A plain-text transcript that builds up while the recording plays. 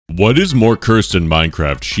What is more cursed in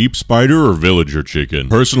Minecraft, sheep spider or villager chicken?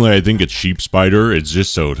 Personally, I think it's sheep spider. It's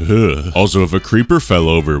just so ugh. Also, if a creeper fell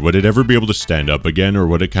over, would it ever be able to stand up again, or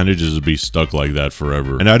would it kind of just be stuck like that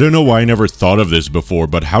forever? And I don't know why I never thought of this before,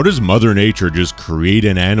 but how does Mother Nature just create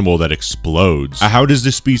an animal that explodes? How does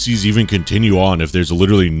this species even continue on if there's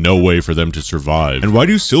literally no way for them to survive? And why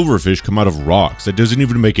do silverfish come out of rocks? That doesn't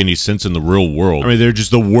even make any sense in the real world. I mean, they're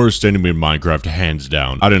just the worst enemy in Minecraft, hands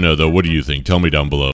down. I don't know though, what do you think? Tell me down below.